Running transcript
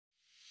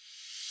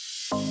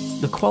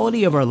The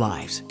quality of our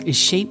lives is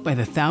shaped by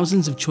the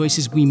thousands of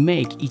choices we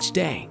make each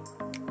day.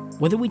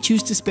 Whether we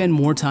choose to spend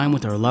more time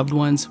with our loved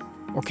ones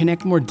or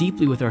connect more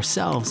deeply with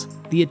ourselves,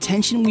 the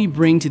attention we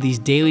bring to these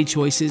daily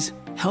choices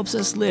helps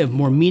us live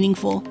more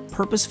meaningful,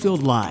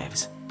 purpose-filled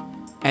lives.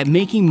 At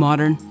Making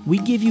Modern, we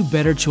give you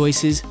better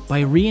choices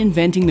by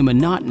reinventing the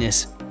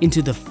monotonous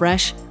into the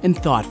fresh and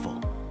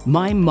thoughtful.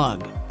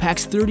 MyMug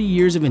packs 30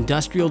 years of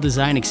industrial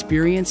design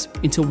experience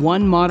into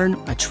one modern,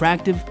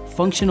 attractive,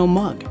 functional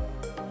mug.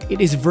 It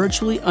is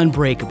virtually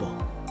unbreakable,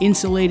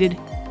 insulated,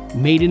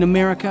 made in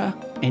America,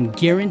 and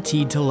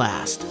guaranteed to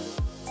last.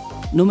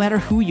 No matter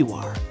who you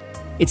are,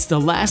 it's the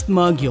last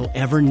mug you'll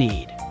ever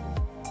need.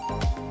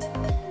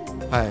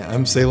 Hi,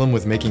 I'm Salem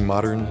with Making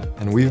Modern,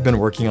 and we've been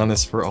working on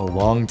this for a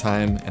long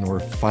time, and we're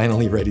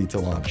finally ready to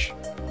launch.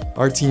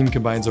 Our team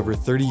combines over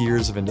 30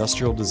 years of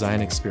industrial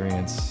design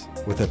experience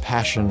with a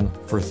passion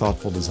for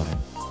thoughtful design.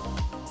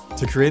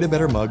 To create a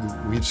better mug,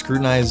 we've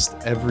scrutinized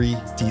every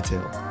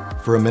detail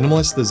for a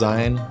minimalist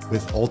design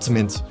with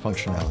ultimate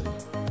functionality.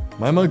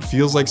 My mug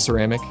feels like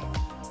ceramic,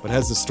 but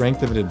has the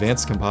strength of an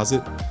advanced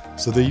composite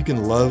so that you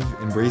can love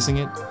embracing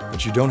it,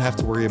 but you don't have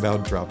to worry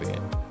about dropping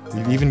it.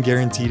 We've even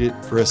guaranteed it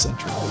for a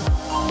century.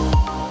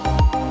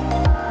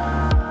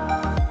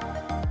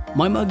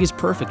 My mug is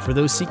perfect for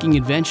those seeking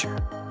adventure,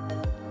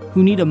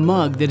 who need a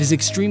mug that is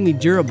extremely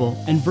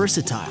durable and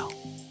versatile.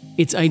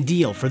 It's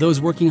ideal for those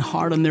working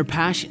hard on their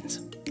passions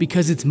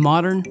because it's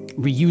modern,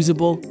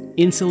 reusable,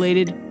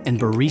 insulated, and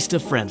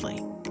barista-friendly.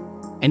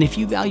 And if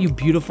you value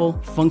beautiful,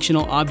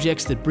 functional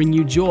objects that bring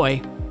you joy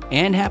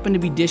and happen to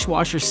be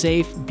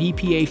dishwasher-safe,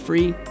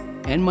 BPA-free,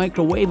 and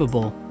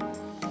microwavable,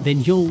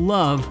 then you'll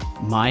love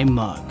My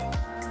Mug.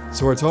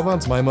 So our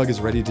 12-ounce My Mug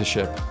is ready to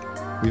ship.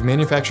 We've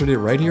manufactured it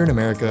right here in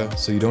America,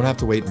 so you don't have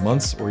to wait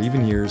months or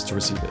even years to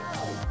receive it.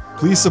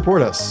 Please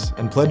support us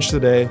and pledge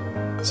today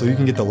so you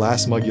can get the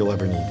last mug you'll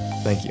ever need.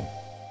 Thank you.